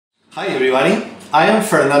Hi everybody, I am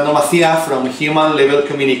Fernando Macia from Human Level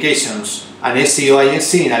Communications, an SEO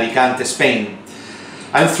agency in Alicante, Spain.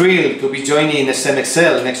 I'm thrilled to be joining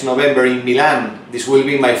SMXL next November in Milan. This will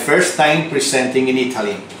be my first time presenting in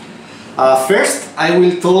Italy. First, I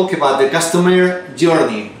will talk about the customer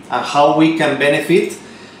journey and how we can benefit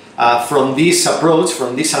from this approach,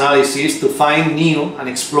 from this analysis, to find new and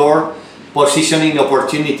explore positioning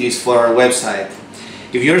opportunities for our website.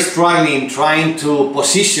 If you're struggling trying to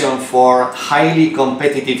position for highly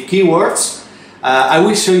competitive keywords, I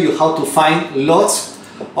will show you how to find lots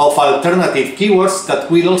of alternative keywords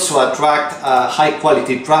that will also attract high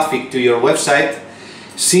quality traffic to your website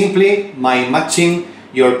simply by matching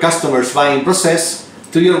your customer's buying process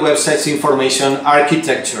to your website's information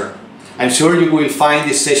architecture. I'm sure you will find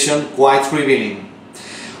this session quite revealing.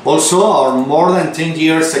 Also, our more than 10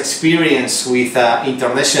 years experience with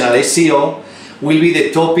international SEO will be the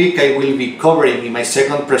topic I will be covering in my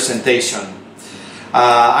second presentation.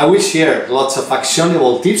 I will share lots of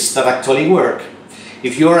actionable tips that actually work.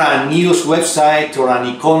 If you're a news website or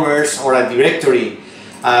an e-commerce or a directory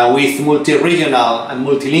with multi-regional and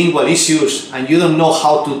multilingual issues and you don't know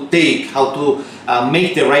how to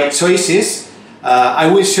make the right choices, I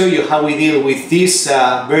will show you how we deal with these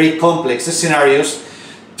very complex scenarios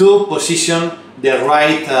to position the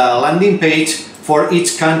right landing page for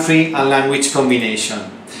each country and language combination.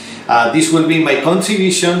 This will be my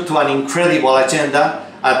contribution to an incredible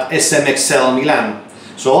agenda at SMXL Milan.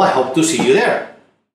 So I hope to see you there.